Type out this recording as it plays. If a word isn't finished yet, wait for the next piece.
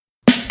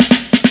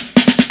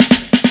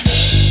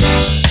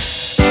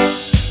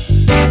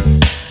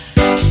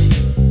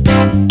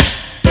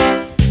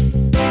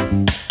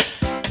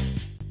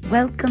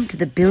Welcome to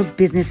the Build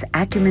Business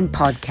Acumen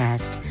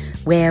podcast,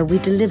 where we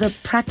deliver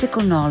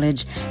practical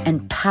knowledge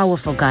and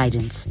powerful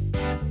guidance.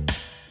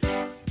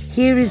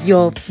 Here is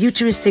your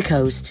futuristic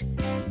host,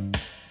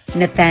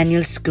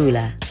 Nathaniel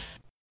Schooler.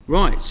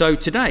 Right, so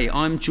today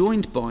I'm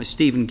joined by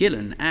Stephen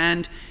Gillen,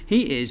 and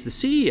he is the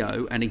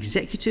CEO and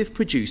executive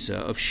producer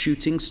of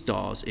Shooting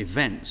Stars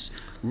Events.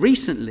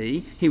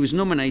 Recently, he was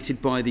nominated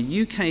by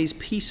the UK's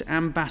Peace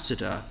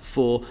Ambassador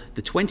for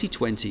the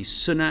 2020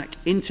 Sunak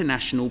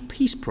International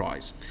Peace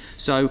Prize.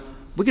 So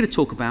we're going to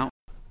talk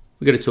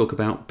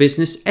about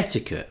business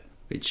etiquette,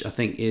 which I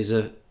think is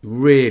a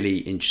really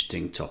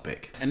interesting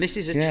topic. And this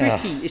is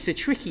a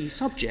tricky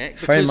subject.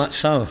 Very much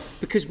so.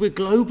 Because we're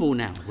global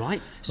now,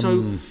 right?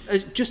 So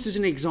just as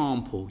an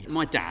example,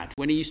 my dad,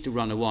 when he used to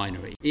run a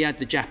winery, he had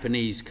the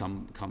Japanese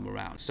come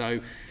around. So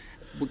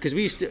because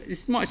we used to,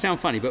 this might sound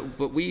funny,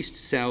 but we used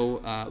to sell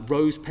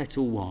rose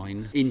petal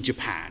wine in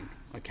Japan,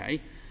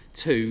 okay,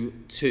 to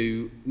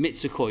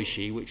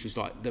Mitsukoshi, which was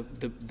like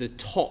the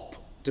top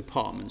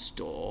department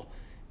store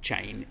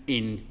chain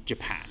in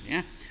Japan,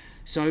 yeah?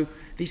 So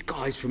these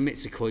guys from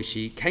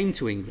Mitsukoshi came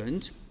to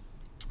England,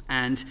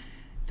 and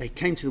they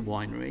came to the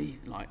winery,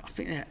 like I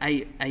think there are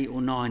eight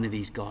or nine of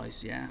these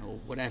guys, yeah, or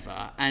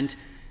whatever, and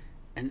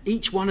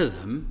each one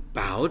of them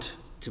bowed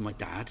to my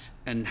dad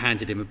and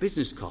handed him a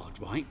business card,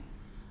 right?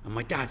 And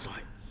my dad's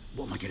like,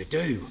 what am I going to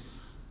do?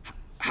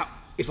 How,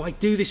 if I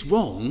do this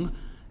wrong,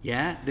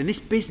 yeah, then this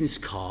business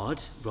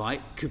card,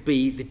 right, could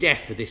be the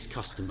death of this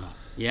customer,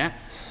 yeah?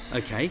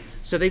 Okay,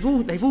 so they've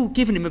all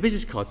given him a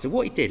business card. So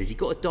what he did is he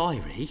got a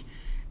diary,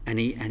 and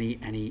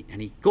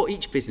he got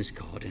each business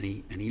card, and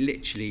he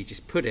literally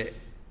just put it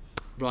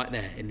right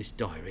there in this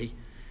diary,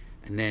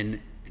 and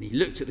he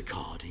looked at the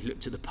card, he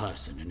looked at the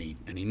person,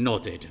 and he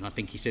nodded, and I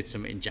think he said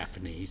something in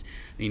Japanese,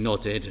 and he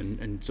nodded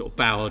and sort of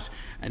bowed,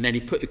 and then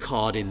he put the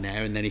card in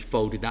there, and then he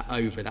folded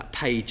that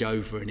page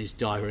over in his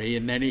diary,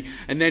 and then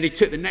he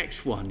took the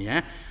next one,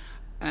 yeah,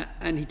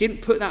 and he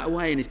didn't put that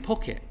away in his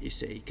pocket, you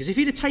see, because if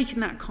he'd have taken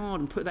that card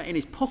and put that in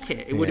his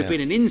pocket, it would have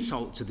been an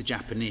insult to the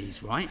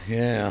Japanese, right?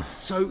 Yeah.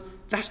 So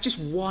that's just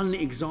one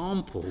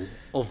example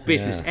of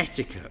business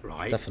etiquette,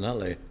 right?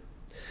 Definitely.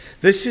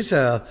 This is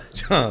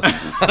it's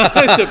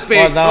a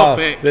big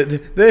topic.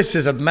 This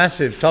is a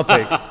massive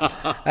topic.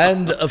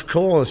 And of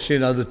course, you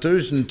know, the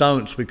do's and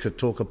don'ts we could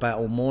talk about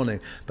all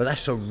morning, but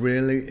that's a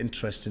really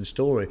interesting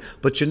story.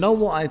 But you know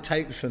what I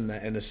take from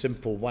that in a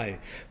simple way?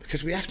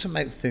 Because we have to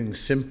make things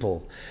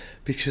simple.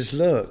 Because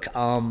look,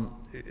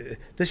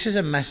 this is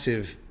a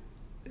massive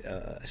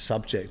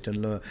subject,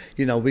 and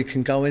you know, we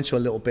can go into a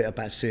little bit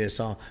about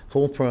CSR,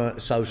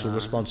 corporate social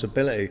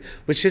responsibility,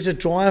 which is a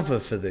driver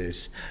for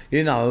this,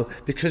 you know,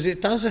 because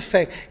it does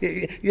affect,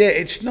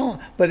 it's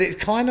not, but it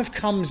kind of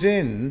comes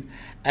in,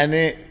 and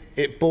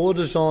it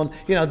borders on,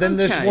 you know, then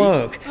there's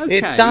work.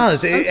 It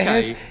does.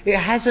 It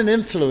has an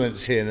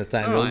influence here,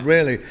 Nathaniel, right.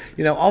 Really.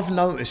 You know, I've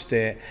noticed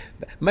it,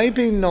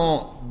 maybe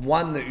not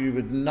one that you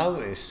would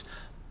notice,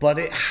 but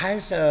it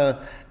has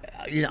a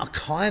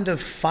kind of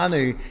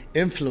funny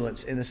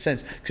influence in a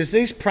sense, because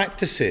these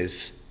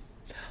practices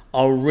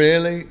are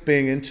really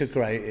being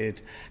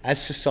integrated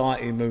as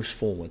society moves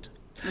forward.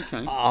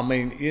 Okay. I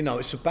mean, you know,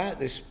 it's about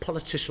this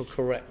political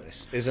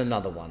correctness is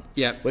another one,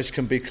 which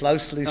can be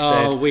closely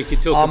said. Oh, we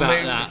could talk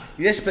about that.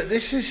 Yes, but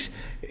this is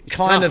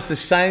kind of the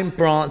same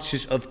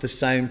branches of the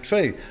same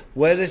tree.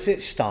 Where does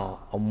it start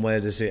and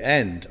where does it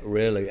end,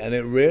 really? And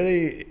it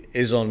really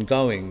is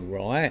ongoing,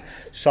 right?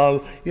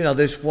 So, you know,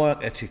 there's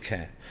work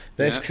etiquette.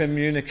 There's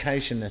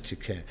communication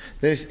etiquette,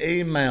 there's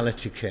email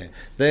etiquette,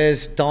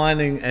 there's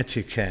dining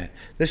etiquette.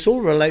 This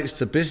all relates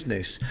to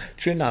business,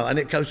 you know, and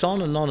it goes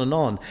on and on and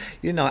on,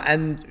 you know,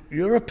 and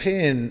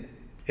European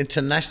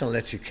international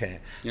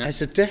etiquette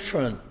has a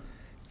different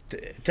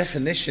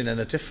definition and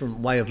a different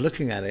way of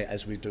looking at it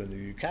as we do in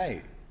the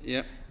UK.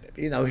 Yeah.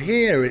 You know,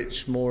 here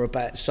it's more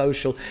about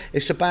social,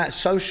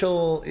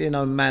 you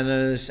know,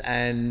 manners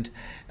and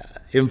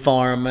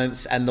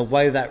environments and the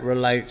way that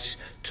relates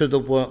to the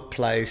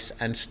workplace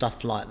and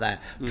stuff like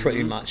that,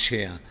 pretty much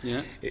here.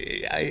 Yeah.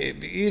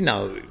 You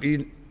know,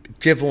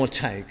 give or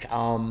take.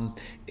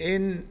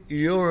 In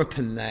Europe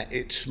and that,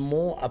 it's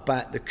more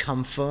about the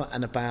comfort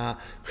and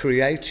about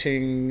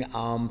creating,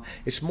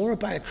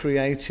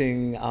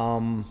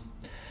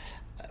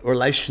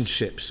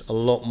 relationships a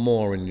lot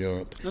more in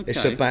Europe. Okay.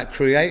 It's about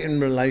creating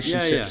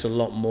relationships a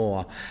lot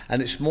more,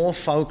 and it's more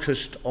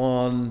focused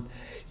on,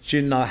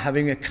 you know,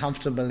 having a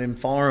comfortable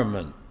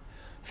environment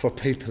for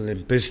people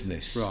in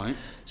business. Right.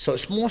 So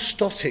it's more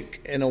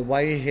static in a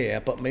way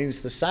here, but means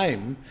the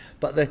same.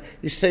 But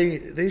you see,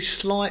 these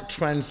slight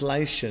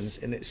translations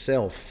in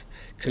itself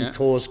can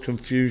cause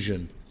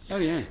confusion. Oh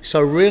yeah.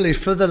 So really,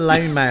 for the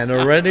layman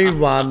or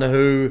anyone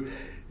who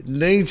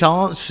needs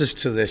answers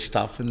to this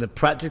stuff in the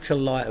practical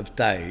light of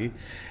day,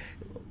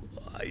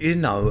 you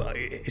know,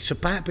 it's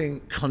about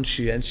being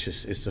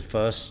conscientious is the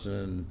first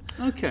and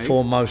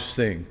foremost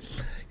thing.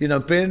 You know,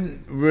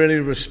 being really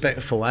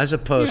respectful as a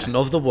person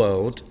of the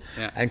world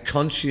and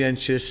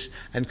conscientious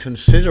and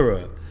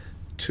considerate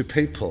to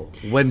people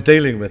when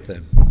dealing with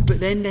them. But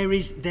then there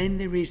is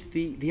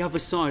the other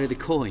side of the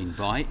coin,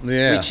 right?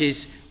 Yeah. Which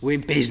is we're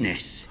in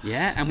business,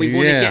 yeah, and we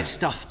want to get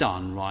stuff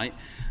done, right?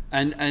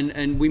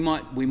 And we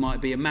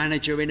might be a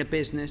manager in a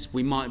business,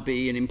 we might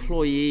be an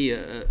employee,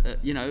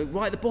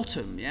 right at the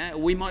bottom, yeah. Or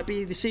we might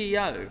be the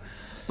CEO,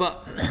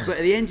 but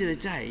at the end of the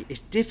day,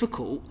 it's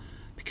difficult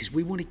because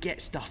we want to get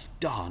stuff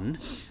done,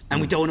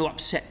 and we don't want to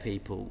upset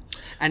people,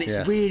 and it's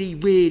really,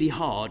 really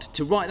hard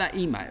to write that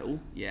email,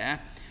 yeah.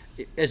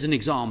 As an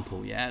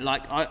example, yeah,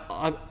 like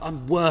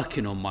I'm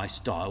working on my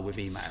style with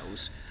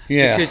emails,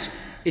 because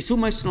it's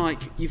almost like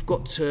you've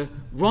got to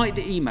write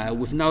the email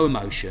with no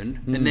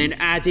emotion and then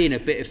add in a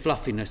bit of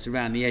fluffiness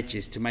around the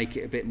edges to make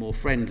it a bit more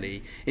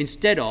friendly,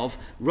 instead of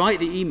write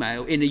the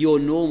email in your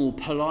normal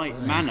polite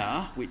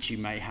manner, which you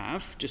may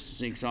have, just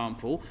as an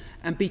example,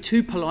 and be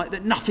too polite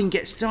that nothing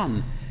gets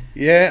done.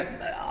 Yeah,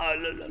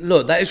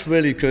 look, that is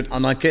really good,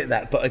 and I get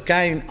that. But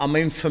again, I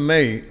mean, for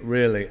me,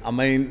 really, I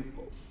mean,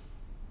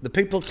 the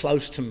people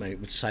close to me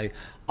would say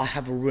I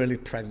have a really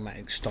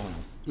pragmatic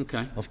style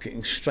of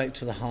getting straight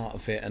to the heart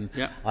of it, and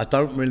I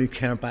don't really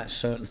care about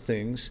certain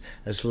things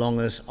as long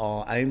as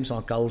our aims,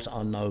 our goals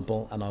are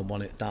noble, and I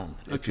want it done.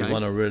 If you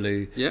want to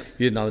really,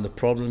 the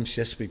problems,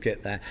 yes, we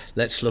get that.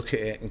 Let's look at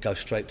it and go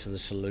straight to the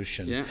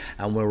solution. Yeah.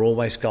 And we're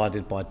always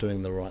guided by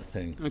doing the right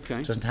thing.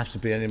 Okay. It doesn't have to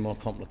be any more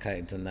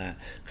complicated than that,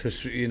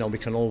 because we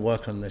can all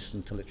work on this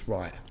until it's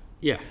right.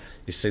 Yeah.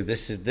 You see,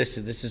 this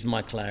is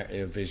my clarity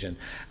of vision,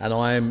 and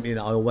I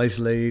always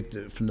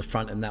lead from the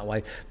front in that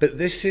way. But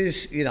this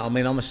is, I'm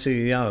a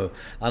CEO,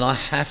 and I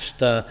have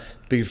to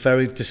be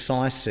very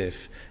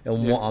decisive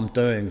in what I'm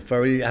doing.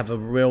 Have a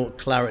real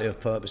clarity of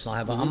purpose, and I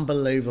have an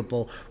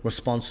unbelievable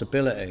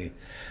responsibility.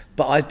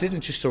 But I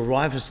didn't just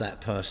arrive as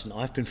that person.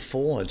 I've been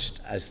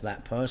forged as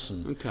that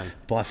person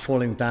by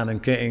falling down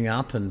and getting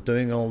up and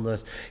doing all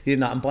the,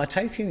 and by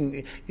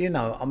taking,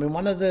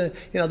 one of the,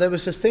 there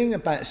was a thing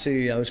about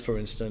CEOs, for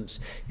instance,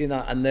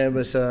 and there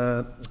was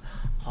an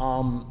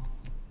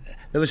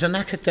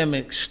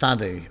academic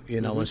study,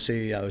 on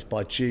CEOs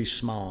by G.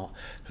 Smart,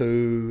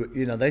 who,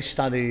 they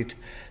studied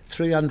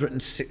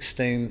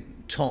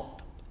 316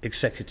 top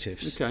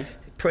executives.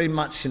 Pretty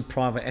much in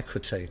private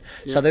equity.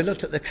 Yeah. So they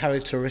looked at the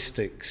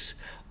characteristics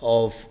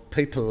of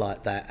people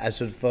like that as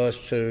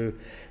adverse to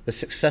the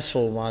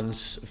successful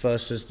ones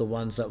versus the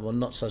ones that were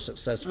not so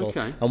successful,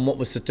 and what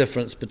was the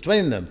difference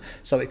between them.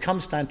 So it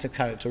comes down to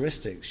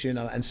characteristics,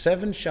 and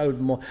 7 showed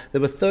more.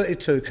 There were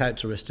 32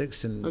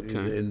 characteristics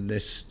in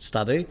this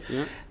study.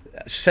 Yeah.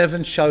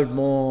 7 showed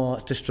more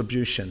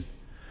distribution,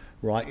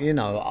 right?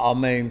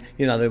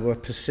 They were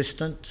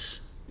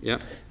persistence,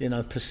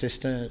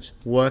 persistent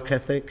work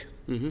ethic,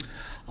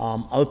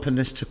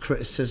 openness to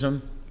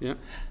criticism,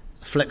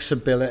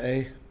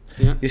 flexibility.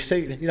 Yeah. You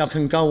see, I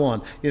can go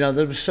on.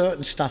 There was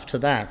certain stuff to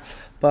that,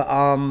 but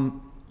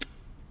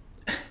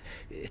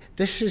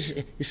this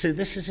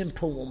is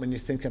important when you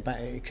think about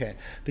etiquette,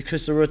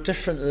 because there are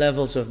different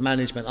levels of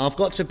management. I've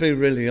got to be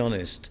really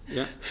honest.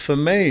 Yeah. For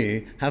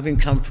me, having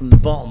come from the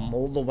bottom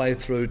all the way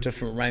through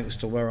different ranks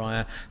to where I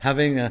am,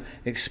 having an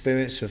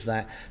experience of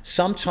that,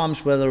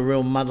 sometimes where the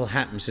real muddle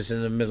happens is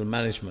in the middle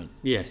management.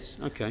 Yes.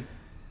 Okay.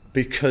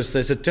 Because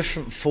there's a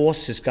different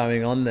forces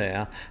going on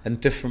there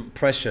and different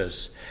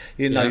pressures.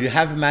 You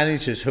have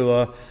managers who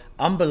are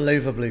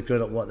unbelievably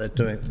good at what they're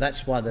doing.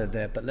 That's why they're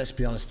there. But let's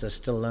be honest, they're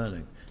still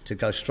learning to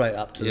go straight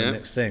up to the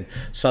next thing.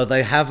 So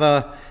they have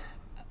a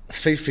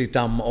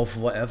fiefdom of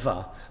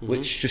whatever,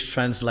 which just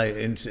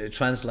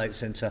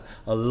translates into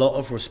a lot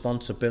of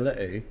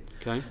responsibility.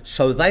 Okay.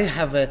 So they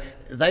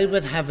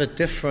would have a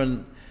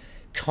different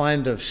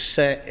kind of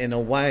set, in a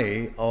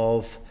way,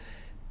 of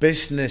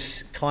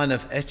business kind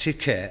of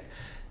etiquette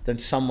than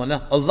someone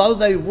else, although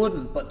they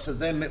wouldn't, but to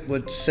them it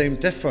would seem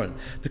different,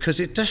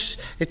 because it does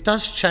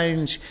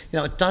change.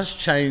 It does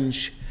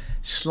change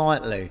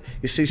slightly.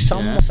 You see,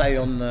 someone say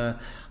on the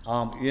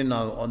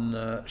on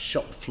the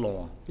shop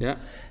floor,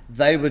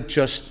 they would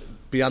just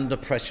be under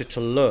pressure to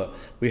look.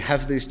 We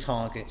have these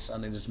targets,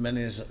 and as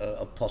many as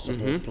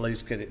possible.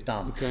 Please get it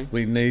done. Okay.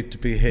 We need to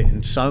be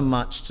hitting so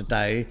much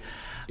today.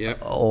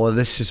 Or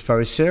this is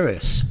very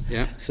serious.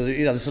 So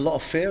there's a lot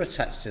of fear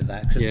attached to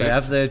that, because they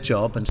have their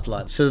job and stuff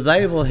like that. So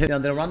they will hit.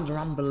 They're under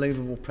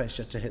unbelievable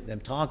pressure to hit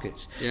them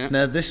targets.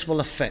 Now this will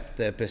affect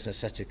their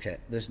business etiquette.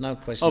 There's no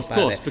question about it. Of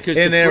course, because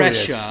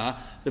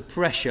the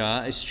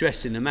pressure is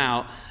stressing them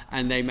out,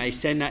 and they may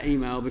send that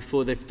email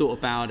before they've thought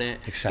about it.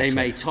 Exactly. They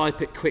may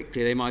type it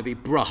quickly. They might be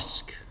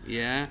brusque.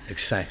 Yeah.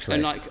 Exactly.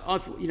 And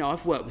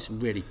I've worked with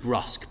some really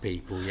brusque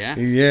people. Yeah.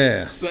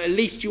 Yeah. But at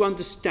least you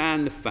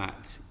understand the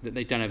fact that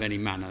they don't have any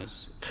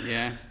manners.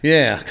 Yeah.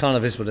 Yeah. Kind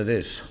of is what it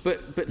is.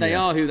 But they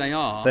are who they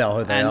are. They are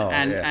who they are.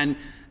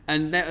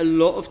 And there are a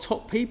lot of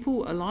top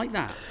people are like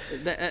that.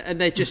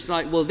 They're just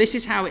like, well, this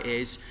is how it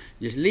is.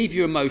 Just leave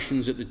your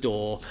emotions at the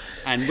door,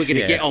 and we're going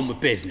to get on with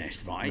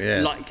business, right?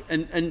 Yeah.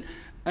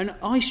 And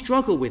I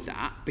struggle with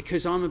that,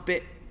 because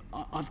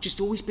I've just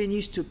always been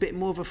used to a bit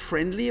more of a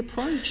friendly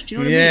approach. Do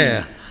you know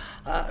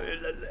what I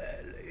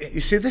mean?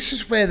 You see, this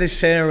is where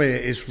this area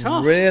is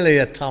Tough. really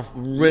a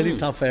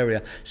tough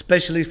area,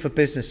 especially for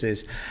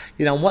businesses.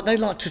 You know, what they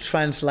like to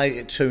translate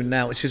it to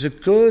now, which is a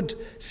good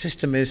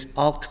system, is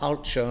our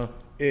culture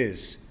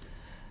is.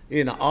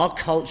 You know, our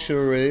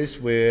culture is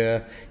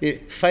where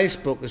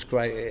Facebook is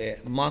great at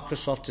it,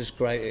 Microsoft is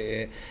great at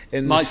it.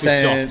 In the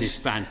Microsoft sense is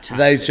fantastic.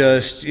 They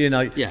just, you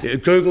know, Yeah.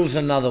 Google's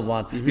another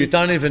one. You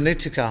don't even need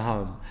to go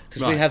home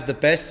because we Right. have the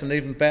best and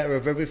even better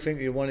of everything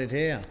you wanted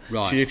here.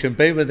 Right. So you can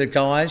be with the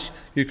guys,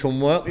 you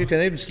can work, you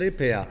can even sleep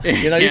here.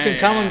 You know, you can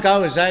come and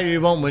go as you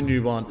want when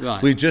you want.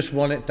 Right. We just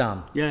want it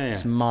done. Yeah.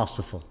 It's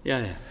masterful.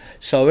 Yeah.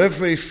 So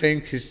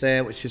everything is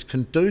there which is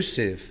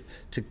conducive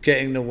to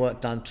getting the work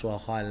done to a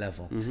high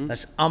level.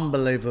 That's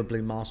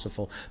unbelievably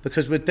masterful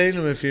because we're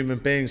dealing with human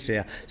beings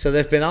here. So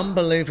they've been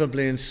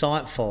unbelievably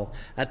insightful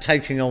at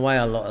taking away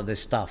a lot of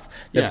this stuff.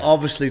 They've Yeah.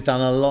 obviously done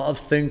a lot of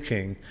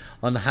thinking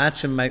on how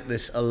to make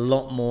this a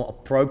lot more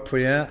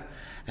appropriate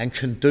and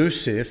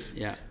conducive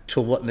Yeah.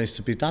 to what needs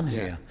to be done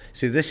here.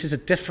 See, this is a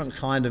different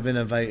kind of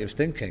innovative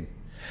thinking.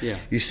 Yeah.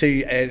 You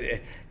see,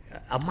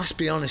 I must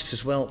be honest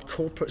as well,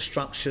 corporate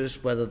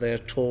structures, whether they're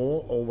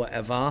tall or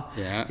whatever,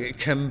 Yeah. it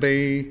can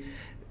be,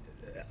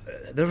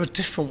 there are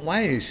different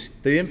ways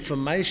the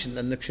information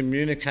and the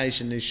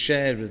communication is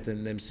shared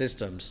within them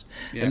systems.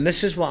 Yeah. And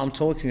this is what I'm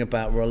talking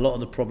about, where a lot of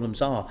the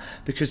problems are.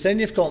 Because then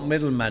you've got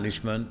middle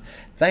management,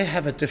 they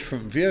have a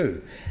different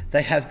view.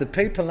 They have the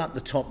people at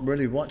the top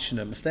really watching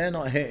them. If they're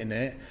not hitting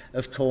it,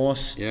 of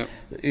course, Yeah.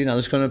 you know,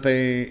 there's going to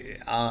be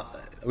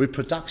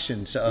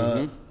repercussions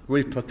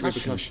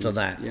to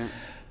that. Yeah.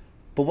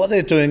 But what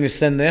they're doing is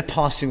then they're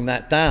passing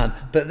that down.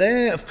 But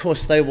they, of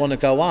course, they want to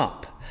go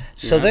up.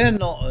 So Yeah. they're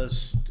not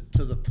as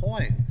to the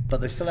point, but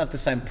they still have the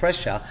same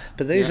pressure.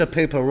 But these Yeah. are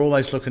people who are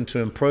always looking to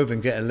improve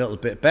and get a little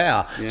bit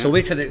better. Yeah. So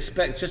we could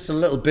expect just a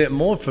little bit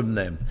more from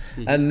them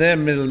and their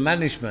middle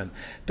management.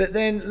 But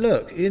then,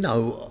 look, you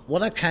know,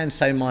 what I can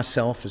say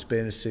myself as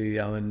being a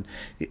CEO and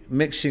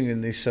mixing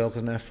in these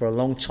circles now for a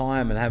long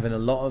time and having a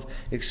lot of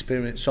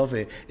experience of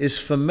it, is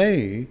for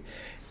me,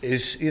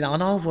 is, you know,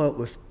 and I work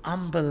with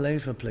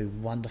unbelievably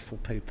wonderful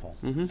people.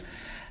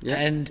 Yeah.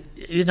 And,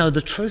 you know,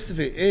 the truth of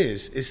it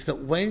is that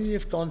when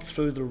you've gone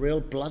through the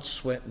real blood,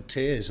 sweat and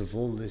tears of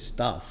all this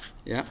stuff,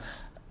 Yeah.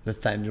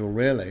 Nathaniel,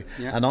 really,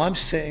 Yeah. and I'm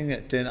sitting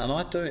at dinner, and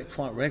I do it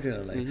quite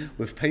regularly,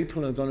 with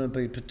people who are going to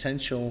be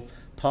potential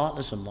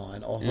partners of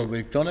mine or who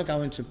we're going to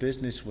go into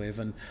business with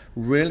and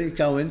really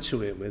go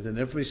into it with in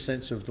every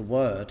sense of the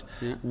word.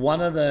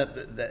 One of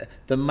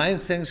the main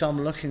things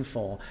I'm looking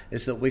for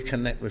is that we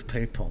connect with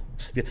people,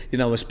 you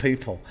know, as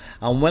people.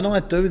 And when I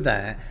do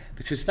that,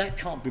 because that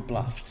can't be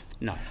bluffed.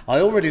 No. I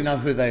already know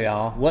who they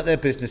are, what their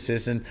business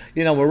is, and,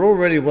 you know, we're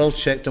already well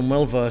checked and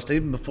well versed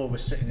even before we're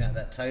sitting at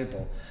that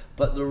table.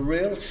 But the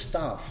real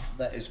stuff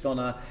that is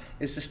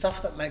is the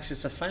stuff that makes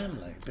us a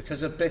family,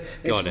 because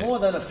it's more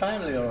than a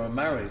family or a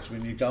marriage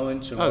when you go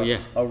into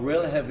a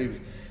real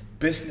heavy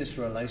business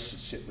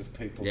relationship with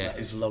people that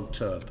is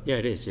long-term. Yeah,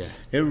 it is, yeah.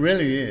 It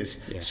really is.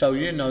 Yeah. So,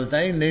 you know,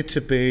 they need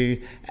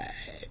to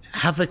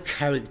have a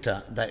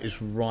character that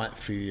is right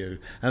for you.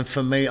 And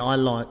for me, I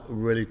like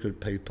really good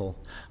people.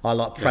 I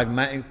like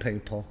pragmatic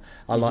people.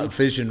 I like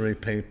visionary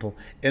people,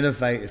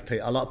 innovative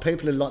people. I like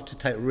people who like to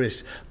take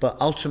risks. But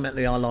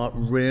ultimately, I like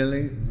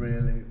really,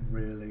 really,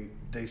 really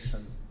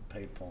decent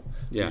people.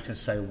 Yeah. You can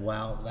say,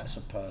 wow, that's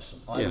a person.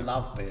 I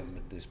love being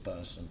with this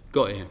person.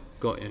 Got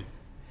you.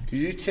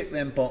 You tick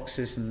them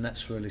boxes, and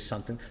that's really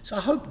something. So I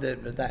hope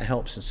that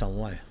helps in some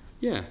way.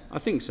 Yeah, I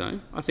think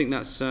so. I think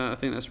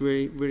that's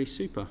really, really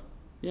super.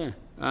 Yeah.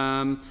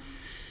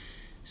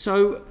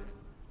 So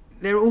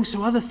there are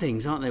also other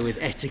things, aren't there, with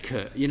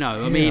etiquette? You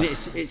know, I mean,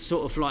 it's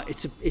sort of like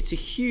it is a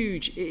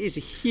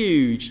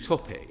huge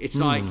topic. It's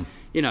like,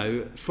 you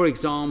know, for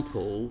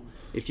example,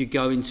 if you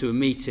go into a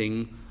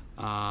meeting,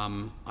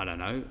 I don't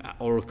know, at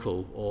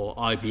Oracle or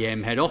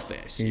IBM head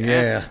office.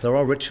 Yeah, there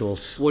are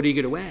rituals. What are you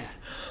going to wear?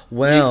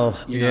 Well,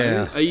 you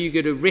know, are you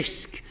going to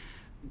risk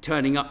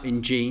turning up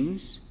in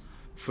jeans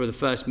for the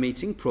first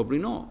meeting? Probably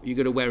not. You're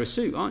going to wear a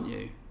suit, aren't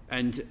you?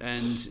 And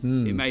it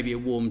may be a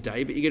warm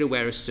day, but you're going to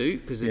wear a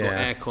suit because they've got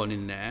aircon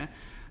in there.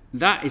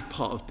 That is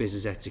part of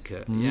business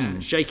etiquette. Yeah,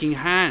 shaking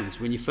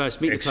hands when you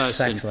first meet the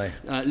person,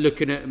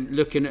 looking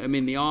at them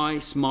in the eye,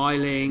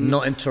 smiling,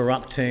 not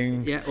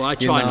interrupting. Yeah, well, I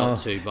try not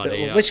to,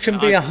 buddy. Which can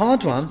be a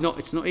hard one.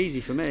 It's not easy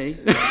for me.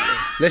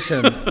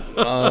 Listen,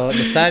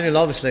 Nathaniel,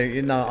 obviously,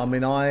 you know, I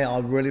mean, I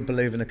really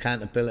believe in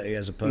accountability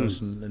as a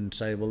person and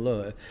say, well,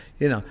 look,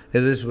 you know,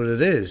 it is what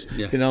it is.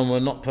 Yeah. You know, we're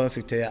not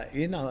perfect here,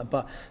 you know,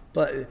 but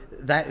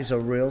that is a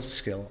real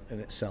skill in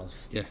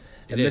itself. Yeah.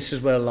 And this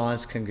is where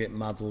lines can get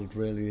muddled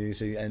really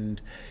easy,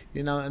 and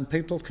you know, and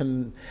people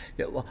can.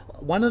 You know,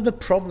 one of the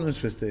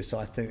problems with this,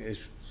 I think,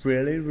 is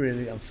really,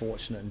 really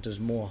unfortunate and does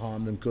more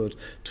harm than good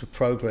to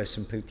progress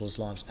in people's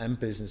lives and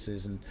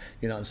businesses, and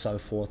you know, and so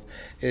forth.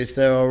 Is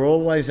there are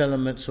always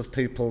elements of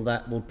people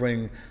that will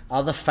bring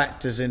other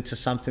factors into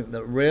something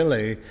that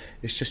really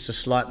is just a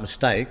slight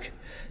mistake.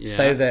 Yeah.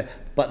 Say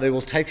that, but they will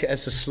take it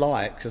as a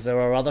slight because there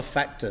are other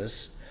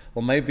factors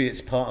or maybe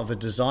it's part of a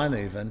design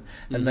even,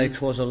 and they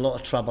cause a lot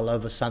of trouble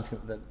over something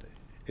that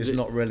is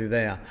not really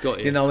there. Got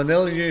you. You know, and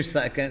they'll use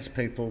that against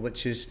people,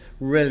 which is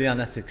really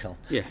unethical.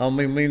 Yeah. I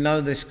mean, we know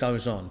this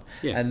goes on,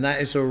 Yeah. and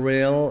that is a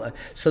real.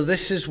 So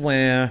this is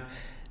where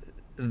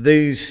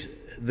these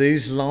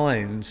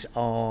lines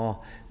are.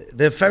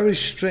 They're very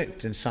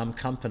strict in some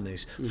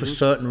companies for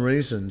certain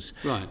reasons.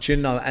 Right. You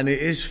know, and it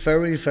is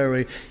very,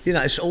 very. You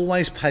know, it's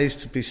always pays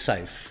to be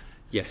safe.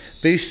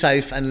 Yes. Be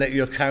safe and let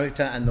your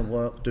character and the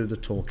work do the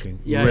talking.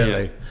 Yeah,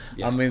 really. yeah,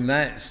 yeah. I mean,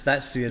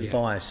 that's the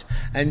advice.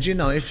 And, you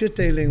know, if you're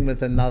dealing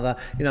with another,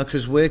 you know,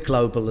 because we're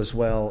global as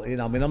well, you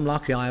know, I mean, I'm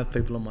lucky I have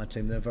people on my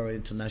team, they're very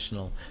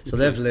international. So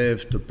they've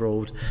lived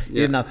abroad,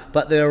 Yeah. you know.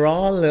 But there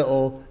are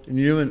little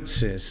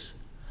nuances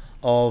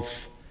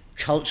of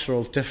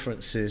cultural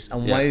differences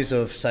and Yeah. ways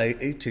of, say,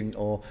 eating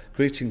or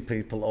greeting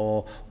people,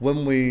 or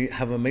when we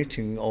have a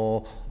meeting,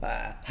 or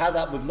how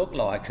that would look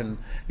like, and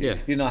Yeah.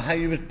 you know, how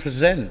you would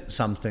present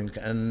something,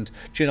 and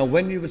you know,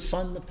 when you would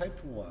sign the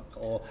paperwork,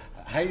 or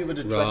how you would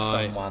address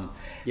Right. someone.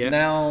 Yeah.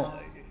 Now,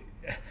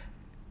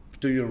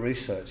 do your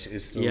research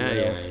is the Yeah,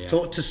 real. yeah.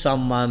 Talk to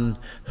someone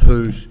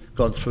who's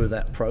gone through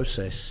that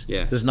process.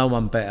 Yeah. There's no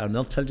one better, and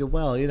they'll tell you,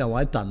 well, you know,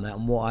 I've done that,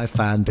 and what I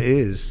found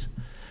is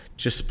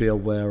just be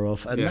aware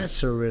of, and Yeah.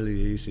 that's a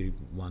really easy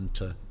one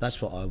to.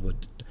 That's what I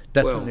would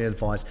definitely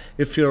advise.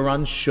 If you're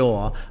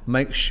unsure,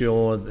 make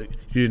sure that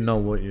you know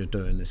what you're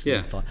doing. This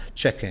Yeah.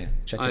 check it.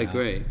 I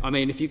agree. I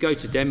mean, if you go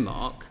to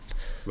Denmark,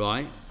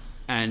 right,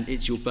 and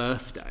it's your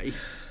birthday,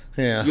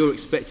 Yeah. you're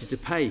expected to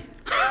pay.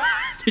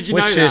 Did you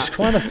Which know that? is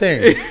quite a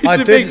thing. It's I a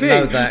big didn't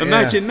know thing. that.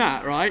 Imagine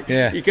that, right?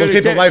 Yeah. You go to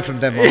Keep away from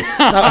Denmark.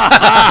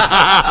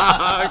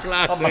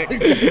 Classic.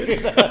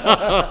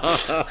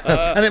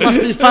 And it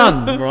must be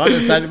fun, right?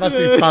 It must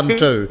be fun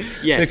too.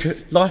 Yes.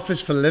 Because life is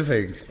for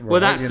living. Right?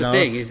 Well, that's you the know?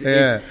 thing. Is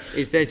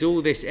there's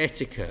all this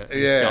etiquette and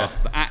Yeah. stuff,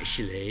 but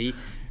actually,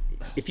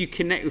 if you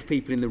connect with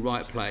people in the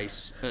right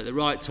place at the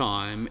right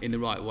time in the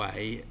right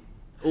way,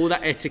 all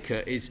that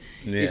etiquette is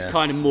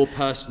kind of more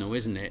personal,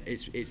 isn't it?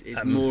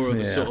 It's more of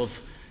a sort of.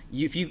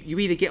 You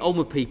either get on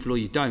with people or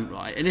you don't,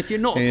 right? And if you're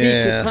not a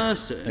people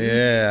person,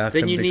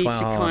 then you need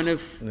to kind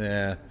of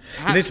you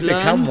need to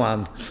become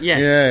one. Yes.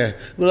 Yeah.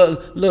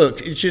 Well,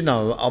 look, you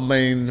know, I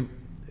mean,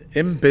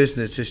 in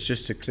business, it's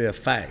just a clear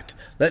fact.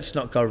 Let's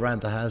not go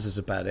around the houses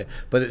about it,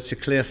 but it's a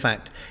clear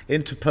fact.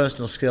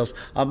 Interpersonal skills.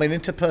 I mean,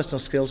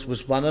 interpersonal skills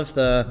was one of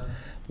the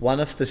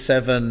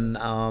 7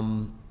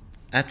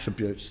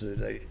 attributes.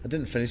 I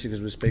didn't finish it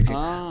because we were speaking,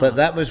 but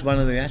that was one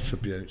of the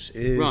attributes.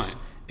 Is Right.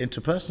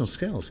 interpersonal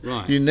skills.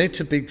 Right. You need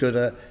to be good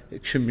at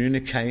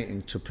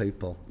communicating to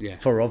people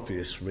for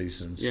obvious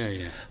reasons.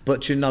 Yeah.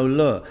 But you know,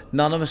 look,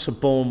 none of us are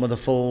born with a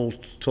full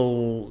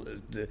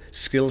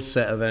skill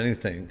set of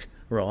anything,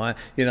 right?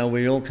 You know,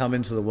 we all come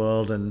into the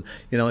world and,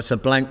 you know, it's a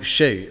blank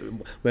sheet.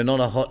 We're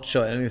not a hot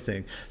shot at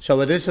anything.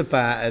 So it is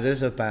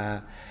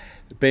about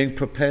being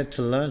prepared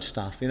to learn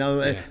stuff, you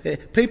know.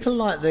 People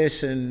like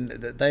this, and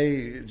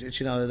they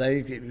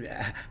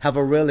have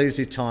a real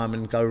easy time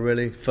and go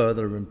really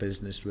further in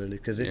business, really,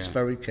 because it's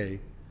very key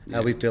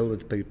how we deal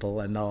with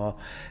people and are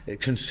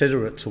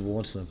considerate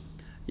towards them.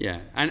 Yeah,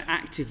 and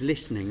active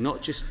listening,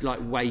 not just like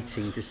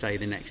waiting to say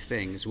the next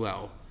thing as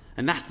well.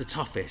 And that's the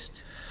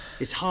toughest.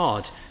 It's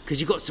hard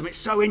because you've got something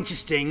so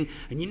interesting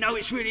and you know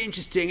it's really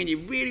interesting and you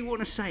really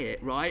want to say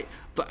it, right?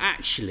 But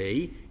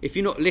actually, if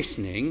you're not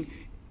listening,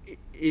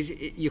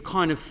 you're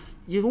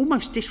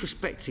almost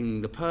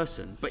disrespecting the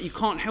person, but you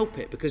can't help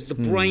it because the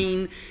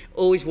brain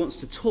always wants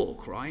to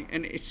talk, right?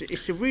 And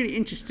it's a really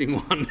interesting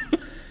one.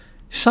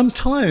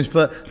 Sometimes,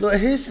 but look,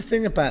 here's the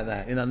thing about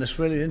that, you know, and it's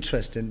really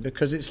interesting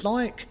because it's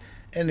like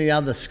any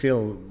other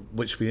skill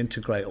which we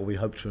integrate or we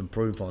hope to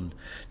improve on.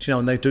 Do you know,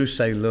 and they do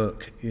say,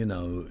 look, you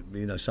know,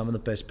 some of the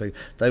best people,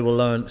 they will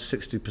learn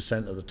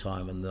 60% of the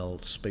time and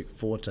they'll speak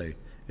 40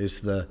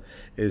 is the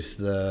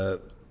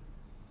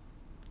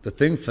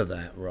thing for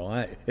that,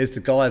 right? Is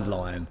the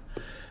guideline.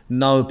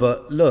 No,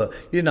 but look,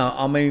 you know,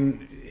 I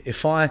mean,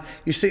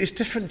 you see, it's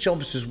different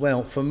jobs as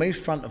well. For me,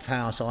 front of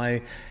house,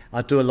 I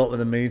do a lot with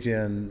the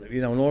media and,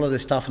 you know, and all of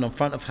this stuff, and I'm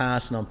front of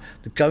house and I'm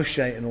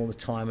negotiating all the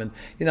time, and,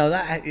 you know,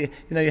 that, you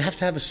know, you have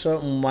to have a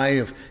certain way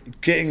of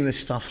getting this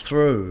stuff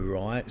through,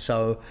 right?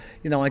 So,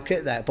 you know, I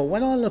get that. But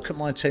when I look at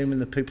my team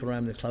and the people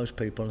around me, the close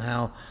people, and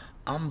how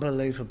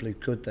unbelievably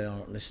good they are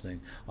at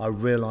listening, I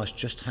realise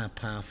just how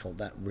powerful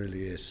that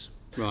really is.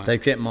 Right. They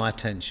get my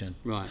attention.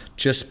 Right.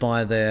 Just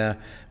by their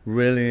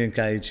really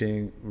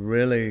engaging,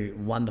 really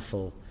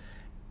wonderful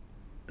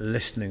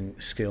listening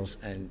skills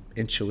and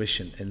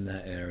intuition in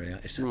that area.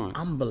 It's an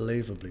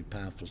unbelievably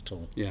powerful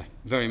tool. Yeah,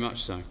 very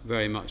much so.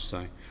 Very much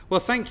so. Well,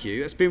 thank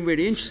you. That's been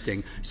really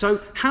interesting. So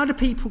how do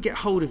people get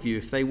hold of you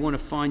if they want to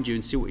find you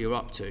and see what you're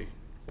up to?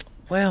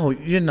 Well,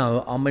 you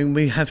know, I mean,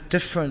 we have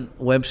different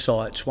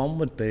websites. One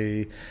would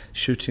be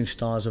Shooting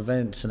Stars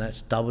Events, and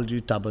that's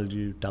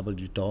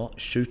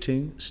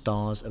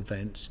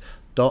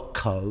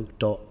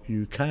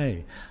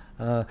www.shootingstarsevents.co.uk.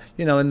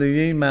 You know, and the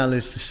email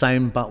is the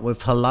same, but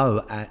with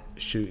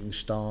hello@Shooting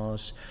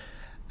Stars.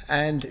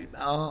 And,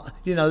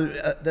 you know,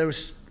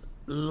 there's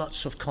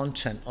lots of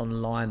content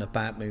online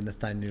about me,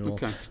 Nathaniel.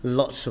 Okay.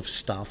 Lots of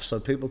stuff, so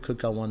people could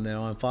go on there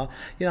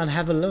and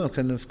have a look.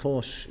 And of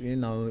course,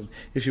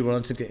 if you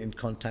want to get in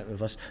contact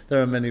with us,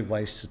 there are many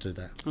ways to do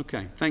that.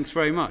 Okay, thanks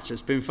very much.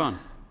 It's been fun.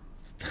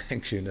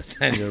 Thank you,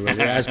 Nathaniel. It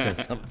really has been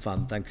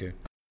fun. Thank you.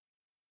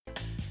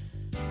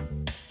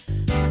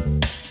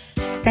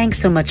 Thanks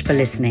so much for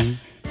listening.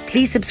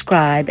 Please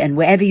subscribe, and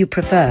wherever you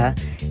prefer,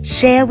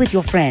 share with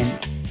your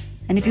friends.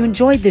 And if you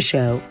enjoyed the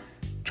show,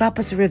 drop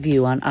us a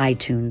review on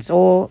iTunes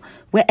or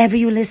wherever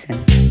you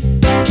listen.